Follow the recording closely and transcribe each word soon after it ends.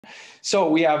So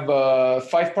we have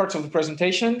 5 parts of the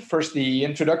presentation. First, the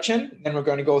introduction. Then we're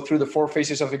going to go through the 4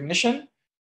 phases of ignition,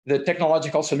 the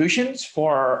technological solutions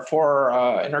for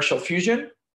inertial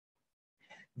fusion,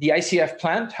 the ICF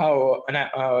plant, how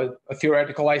a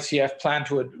theoretical ICF plant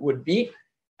would be,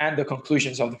 and the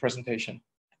conclusions of the presentation.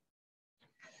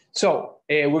 So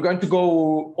we're going to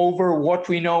go over what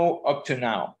we know up to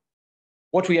now,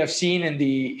 what we have seen in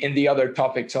the other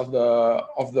topics of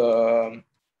the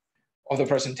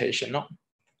presentation. No?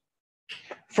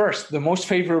 First, the most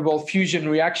favorable fusion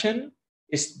reaction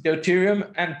is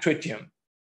deuterium and tritium.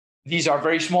 These are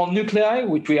very small nuclei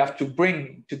which we have to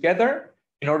bring together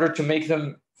in order to make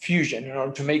them fusion, in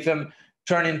order to make them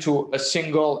turn into a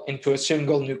single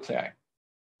nuclei.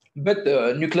 But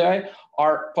the nuclei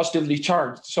are positively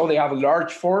charged, so they have a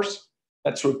large force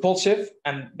that's repulsive,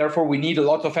 and therefore we need a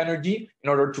lot of energy in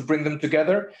order to bring them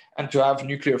together and to have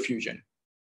nuclear fusion.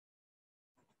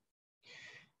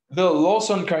 The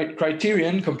Lawson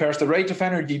criterion compares the rate of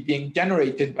energy being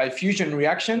generated by fusion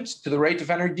reactions to the rate of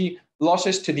energy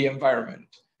losses to the environment.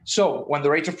 So when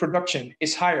the rate of production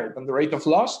is higher than the rate of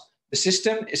loss, the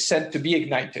system is said to be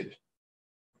ignited.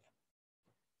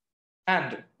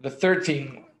 And the third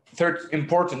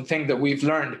important thing that we've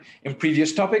learned in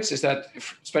previous topics is that,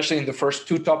 especially in the first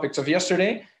 2 topics of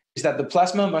yesterday, is that the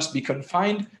plasma must be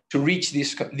confined to reach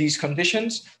these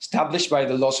conditions established by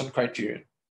the Lawson criterion.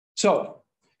 So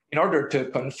in order to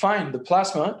confine the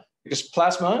plasma, because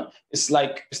plasma is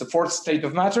the 4th state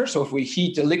of matter, so if we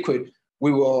heat a liquid,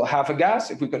 we will have a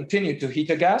gas. If we continue to heat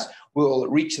a gas, we will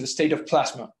reach the state of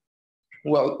plasma,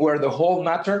 where the whole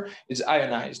matter is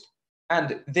ionized.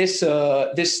 And this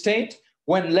state,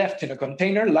 when left in a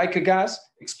container like a gas,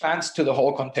 expands to the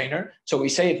whole container. So we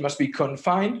say it must be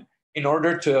confined in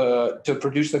order to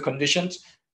produce the conditions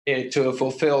to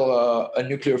fulfill a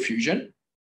nuclear fusion.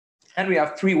 And we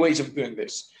have 3 ways of doing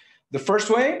this. The first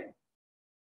way,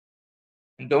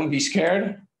 and don't be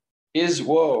scared, is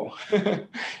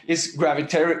is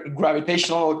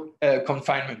gravitational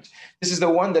confinement. This is the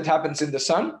one that happens in the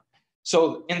sun.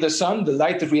 So in the sun, the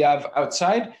light that we have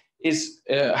outside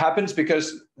happens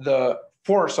because the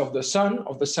force of the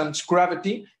sun's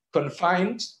gravity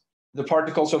confines the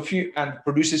particles and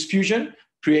produces fusion,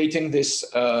 creating this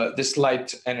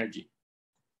light energy.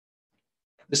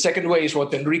 The second way is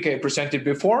what Enrique presented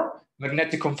before,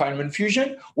 magnetic confinement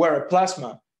fusion, where a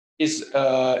plasma is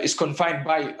confined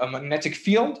by a magnetic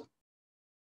field.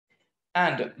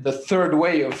 And the third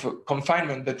way of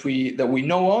confinement that we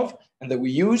know of and that we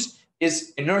use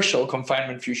is inertial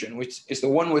confinement fusion, which is the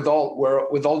one with all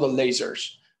the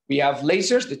lasers. We have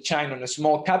lasers that shine on a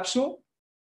small capsule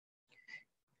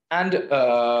and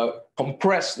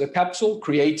compress the capsule,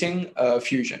 creating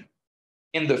fusion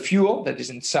in the fuel that is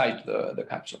inside the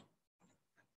capsule.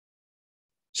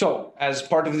 So as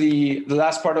part of the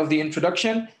last part of the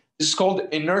introduction, this is called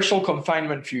inertial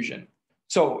confinement fusion.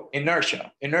 So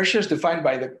inertia is defined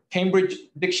by the Cambridge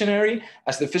Dictionary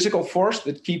as the physical force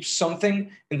that keeps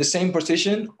something in the same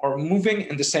position or moving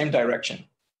in the same direction.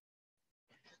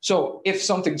 So if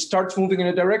something starts moving in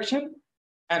a direction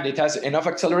and it has enough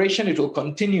acceleration, it will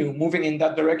continue moving in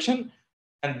that direction.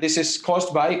 And this is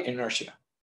caused by inertia.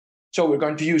 So we're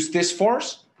going to use this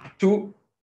force to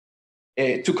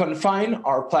confine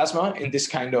our plasma in this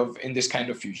kind of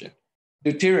fusion.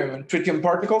 Deuterium and tritium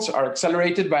particles are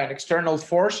accelerated by an external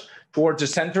force towards the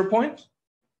center point,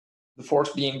 the force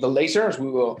being the laser, as we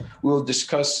will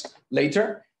discuss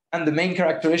later. And the main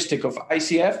characteristic of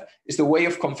ICF is the way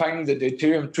of confining the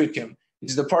deuterium-tritium.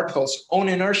 It's the particle's own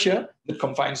inertia that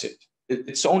confines it.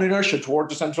 Its own inertia towards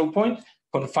the central point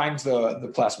confines the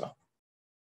plasma.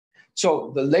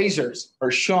 So the lasers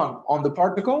are shone on the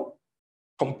particle,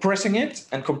 compressing it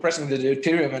and compressing the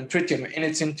deuterium and tritium in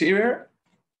its interior.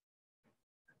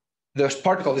 The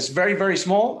particle is very, very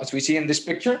small, as we see in this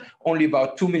picture, only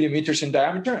about 2 millimeters in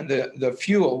diameter, and the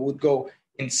fuel would go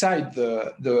inside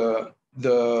the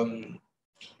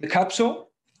capsule.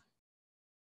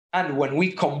 And when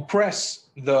we compress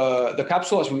the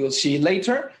capsule, as we will see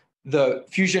later, the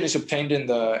fusion is obtained in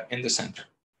the center.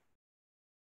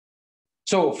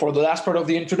 So for the last part of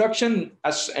the introduction,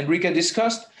 as Enrique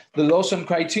discussed, the Lawson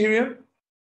criterion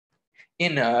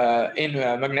in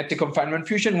magnetic confinement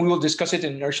fusion, we will discuss it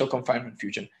in inertial confinement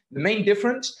fusion. The main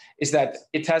difference is that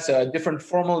it has a different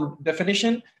formal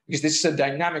definition because this is a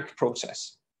dynamic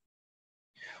process.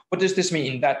 What does this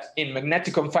mean? That in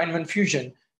magnetic confinement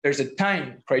fusion, there's a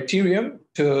time criterion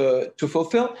to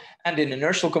fulfill, and in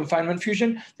inertial confinement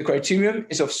fusion, the criterion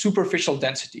is of superficial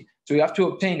density. So you have to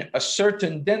obtain a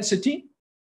certain density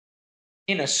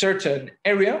in a certain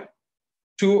area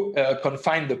to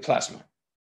confine the plasma.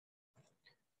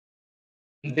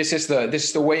 This is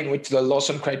the way in which the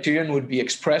Lawson criterion would be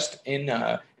expressed in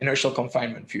inertial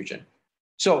confinement fusion.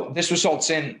 So this results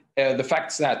in the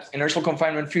fact that inertial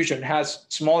confinement fusion has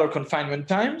smaller confinement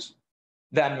times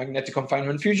than magnetic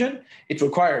confinement fusion. It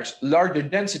requires larger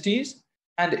densities,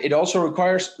 and it also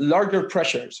requires larger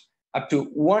pressures, up to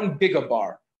 1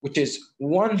 gigabar, which is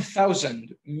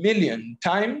 1,000 million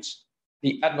times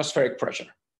the atmospheric pressure.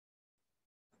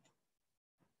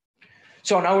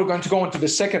 So now we're going to go into the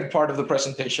second part of the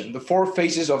presentation, the 4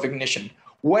 phases of ignition.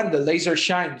 When the laser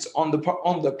shines on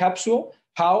the capsule,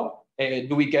 how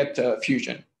do we get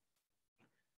fusion?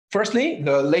 Firstly,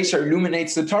 the laser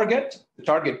illuminates the target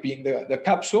being the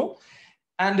capsule,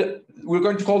 and we're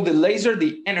going to call the laser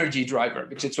the energy driver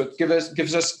because it's what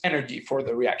gives us energy for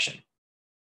the reaction.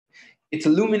 It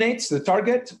illuminates the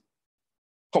target,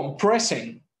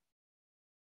 compressing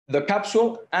the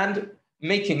capsule and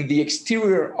making the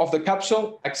exterior of the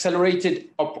capsule accelerated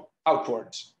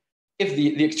outwards. If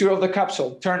the exterior of the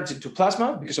capsule turns into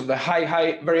plasma because of the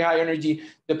very high energy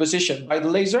deposition by the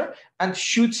laser and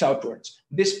shoots outwards,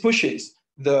 this pushes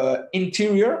the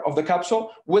interior of the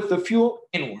capsule with the fuel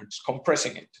inwards,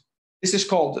 compressing it. This is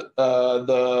called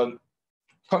the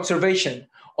conservation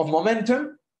of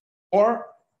momentum or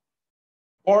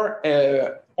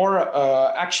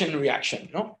action reaction.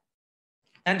 No?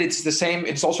 And it's the same,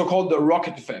 it's also called the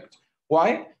rocket effect.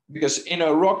 Why? Because in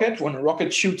a rocket, when a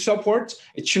rocket shoots upwards,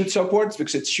 it shoots upwards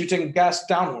because it's shooting gas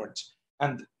downwards.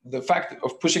 And the fact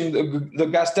of pushing the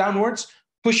gas downwards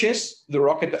pushes the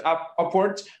rocket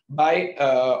upwards by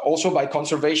also by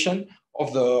conservation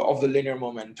of the linear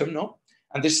momentum. No?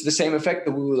 And this is the same effect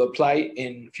that we will apply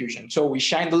in fusion. So we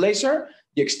shine the laser,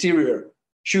 the exterior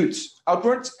shoots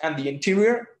outwards, and the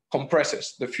interior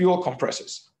compresses, the fuel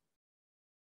compresses.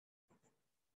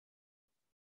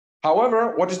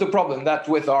 However, what is the problem? That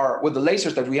with the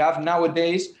lasers that we have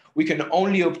nowadays, we can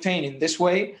only obtain in this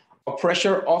way a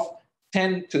pressure of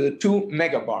 10 to the 2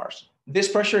 megabars. This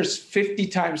pressure is 50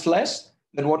 times less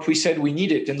than what we said we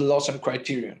needed in the Lawson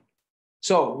criterion.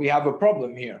 So we have a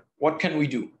problem here. What can we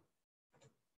do?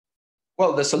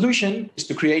 Well, the solution is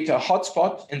to create a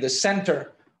hotspot in the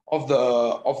center of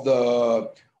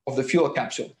the fuel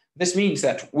capsule. This means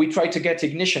that we try to get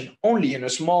ignition only in the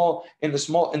small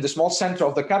center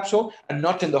of the capsule and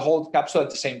not in the whole capsule at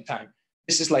the same time.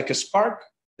 This is like a spark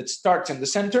that starts in the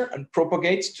center and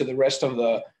propagates to the rest of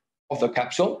the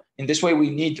capsule. In this way, we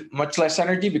need much less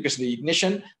energy because the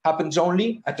ignition happens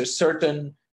only at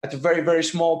a very, very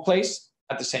small place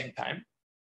at the same time.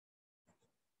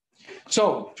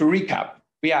 So to recap,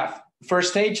 we have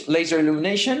first stage, laser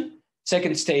illumination.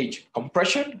 Second stage,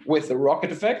 compression with the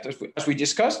rocket effect, as we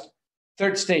discussed.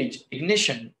 Third stage,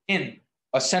 ignition in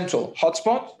a central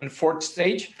hotspot. And fourth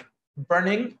stage,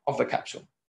 burning of the capsule.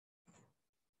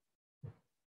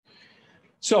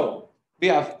 So we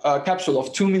have a capsule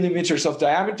of 2 millimeters of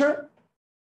diameter.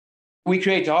 We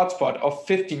create a hotspot of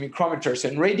 50 micrometers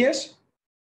in radius.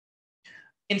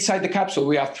 Inside the capsule,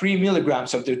 we have 3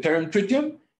 milligrams of deuterium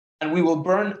tritium, and we will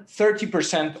burn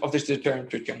 30% of this deuterium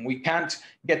tritium. We can't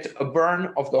get a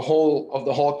burn of the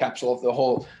whole capsule, of the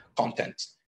whole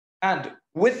contents. And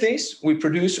with this, we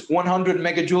produce 100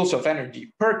 megajoules of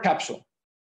energy per capsule.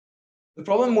 The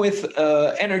problem with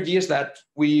energy is that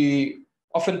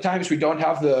oftentimes we don't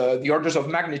have the orders of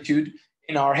magnitude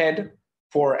in our head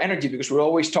for energy because we're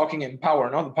always talking in power,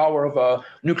 no? The power of a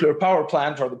nuclear power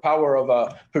plant or the power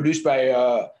of produced by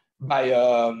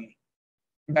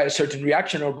a certain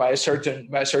reaction or by a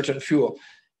certain fuel.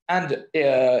 And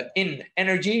in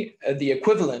energy, the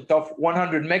equivalent of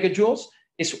 100 megajoules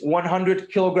is 100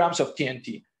 kilograms of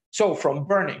TNT. So from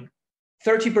burning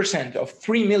 30% of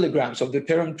 3 milligrams of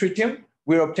deuterium tritium,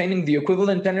 we're obtaining the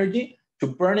equivalent energy to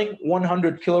burning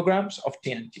 100 kilograms of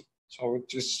TNT. So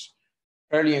it's just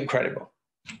fairly incredible.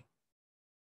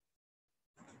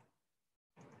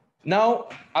 Now,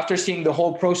 after seeing the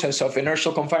whole process of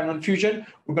inertial confinement fusion,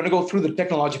 we're going to go through the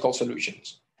technological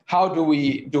solutions.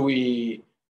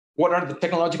 What are the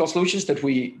technological solutions that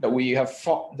we have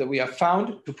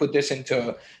found to put this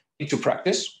into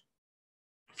practice?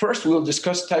 First, we'll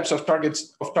discuss types of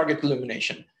target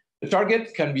illumination. The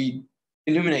target can be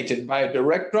illuminated by a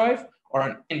direct drive or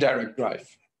an indirect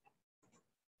drive.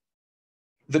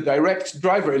 The direct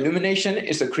driver illumination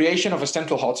is the creation of a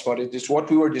central hotspot. It is what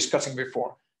we were discussing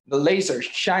before. The laser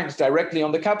shines directly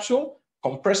on the capsule,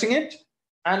 compressing it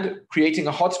and creating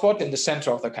a hotspot in the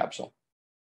center of the capsule.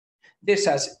 This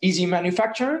has easy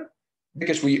manufacturing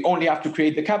because we only have to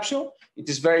create the capsule. It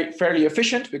is fairly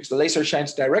efficient because the laser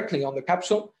shines directly on the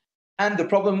capsule. And the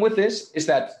problem with this is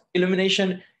that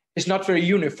illumination is not very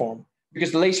uniform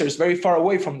because the laser is very far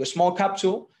away from the small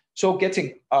capsule So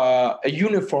getting a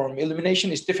uniform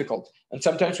illumination is difficult. And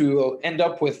sometimes we will end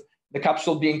up with the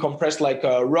capsule being compressed like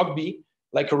a rugby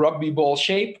ball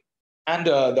shape, and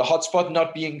the hotspot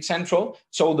not being central.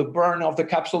 So the burn of the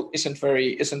capsule isn't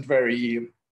very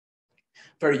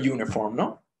uniform,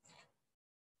 no?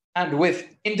 And with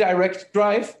indirect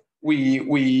drive, we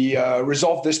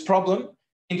resolve this problem.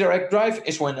 Indirect drive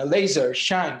is when a laser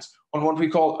shines on what we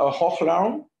call a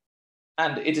Hochlaum,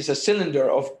 and it is a cylinder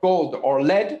of gold or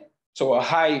lead, so a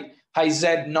high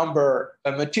Z number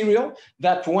material,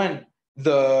 that when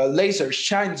the laser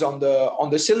shines on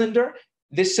the cylinder,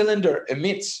 this cylinder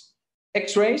emits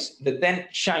X-rays that then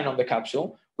shine on the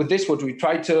capsule. With this, what we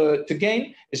try to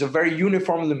gain is a very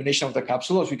uniform illumination of the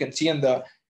capsule, as we can see in the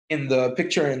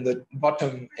picture in the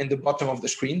bottom of the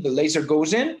screen. The laser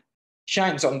goes in,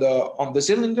 shines on the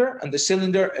cylinder, and the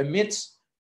cylinder emits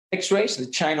X-rays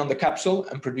that shine on the capsule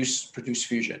and produce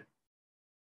fusion.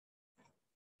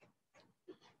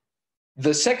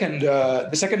 The second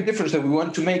difference that we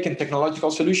want to make in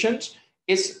technological solutions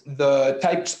is the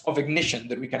types of ignition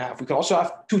that we can have. We can also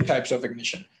have two types of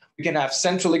ignition. We can have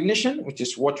central ignition, which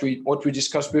is what we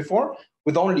discussed before,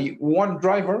 with only one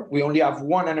driver. We only have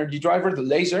one energy driver, the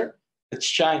laser, that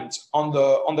shines on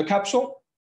the capsule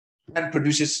and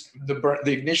produces the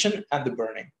ignition and the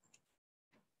burning.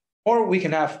 Or we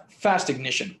can have fast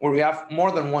ignition, where we have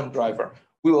more than one driver.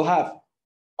 We will have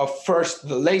first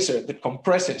the laser that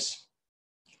compresses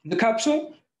the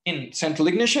capsule in central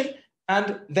ignition,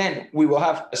 and then we will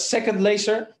have a second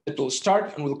laser that will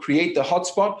start and will create the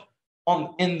hotspot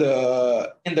in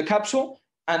the capsule,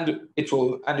 and it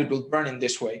will burn in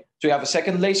this way. So you have a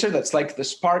second laser that's like the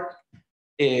spark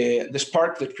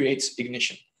that creates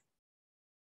ignition.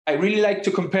 I really like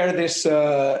to compare this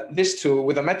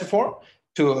with a metaphor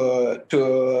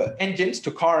to engines,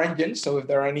 to car engines. So if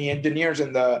there are any engineers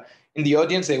in the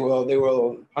audience, they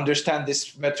will understand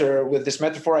this better with this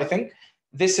metaphor, I think.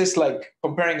 This is like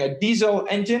comparing a diesel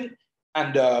engine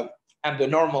and a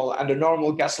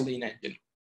normal gasoline engine.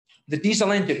 The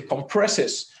diesel engine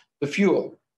compresses the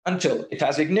fuel until it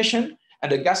has ignition,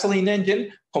 and the gasoline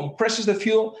engine compresses the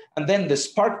fuel, and then the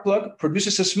spark plug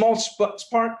produces a small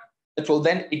spark that will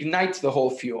then ignite the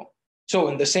whole fuel. So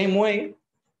in the same way,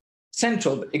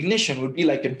 central ignition would be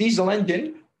like a diesel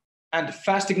engine, and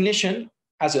fast ignition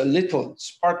has a little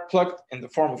spark plug in the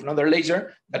form of another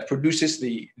laser that produces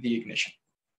the ignition.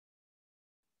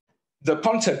 The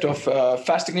concept of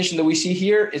fast ignition that we see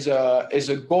here is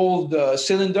a gold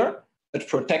cylinder that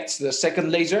protects the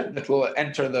second laser that will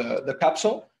enter the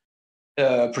capsule,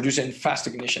 producing fast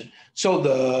ignition. So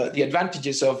the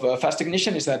advantages of fast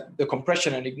ignition is that the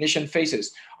compression and ignition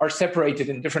phases are separated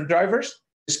in different drivers.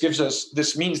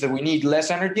 This means that we need less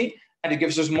energy, and it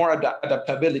gives us more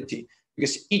adaptability,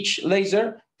 because each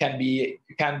laser can be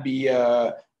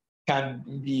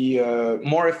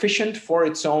more efficient for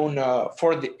its own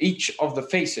each of the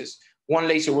phases. One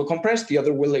laser will compress, the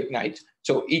other will ignite.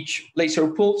 So each laser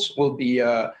pulse will be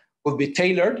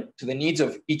tailored to the needs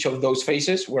of each of those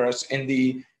phases. Whereas in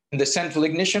the central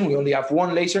ignition, we only have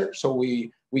one laser, so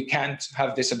we can't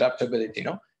have this adaptability,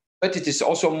 no? But it is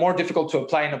also more difficult to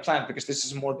apply in a plant, because this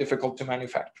is more difficult to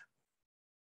manufacture.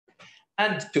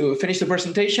 And to finish the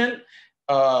presentation,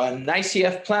 an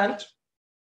ICF plant,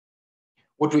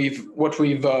 what we've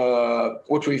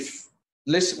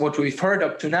heard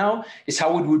up to now is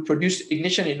how it would produce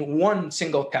ignition in one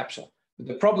single capsule. But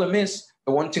the problem is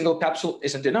the one single capsule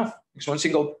isn't enough, because one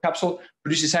single capsule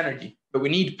produces energy, but we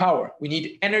need power. We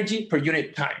need energy per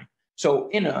unit time. So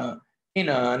in an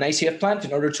ICF plant,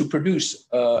 in order to produce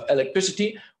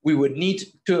electricity, we would need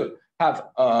to have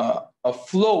a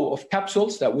flow of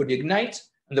capsules that would ignite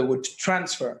and that would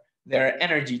transfer their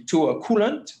energy to a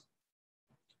coolant.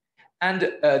 And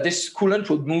this coolant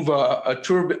would move a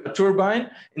turbine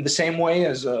in the same way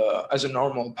as a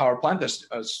normal power plant,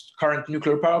 as current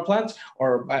nuclear power plants,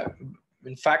 or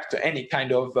in fact, any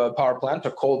kind of power plant,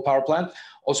 a coal power plant,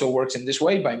 also works in this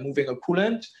way by moving a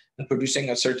coolant and producing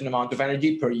a certain amount of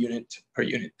energy per unit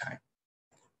time.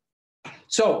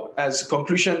 So, as a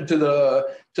conclusion to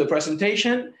the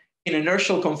presentation, in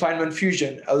inertial confinement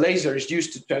fusion, a laser is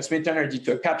used to transmit energy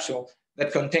to a capsule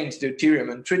that contains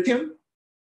deuterium and tritium.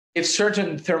 If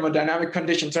certain thermodynamic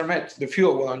conditions are met, the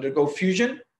fuel will undergo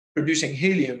fusion, producing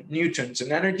helium, neutrons,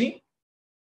 and energy.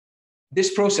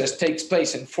 This process takes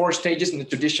place in 4 stages in the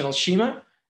traditional schema: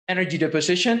 energy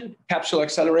deposition, capsule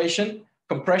acceleration,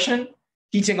 compression,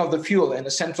 heating of the fuel in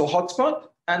a central hotspot,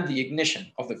 and the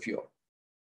ignition of the fuel.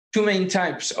 2 main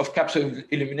types of capsule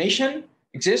illumination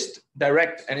exist: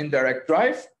 direct and indirect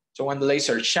drive. So when the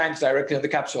laser shines directly on the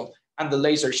capsule and the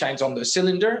laser shines on the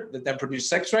cylinder that then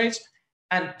produces X-rays.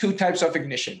 and two types of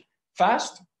ignition: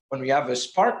 fast, when we have a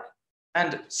spark,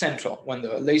 and central, when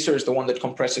the laser is the one that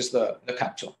compresses the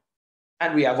capsule.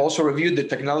 And we have also reviewed the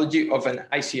technology of an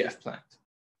ICF plant.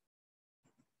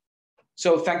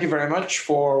 So thank you very much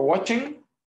for watching.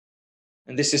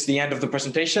 And this is the end of the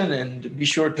presentation. And be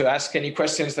sure to ask any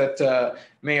questions that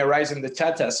may arise in the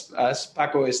chat as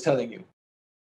Paco is telling you.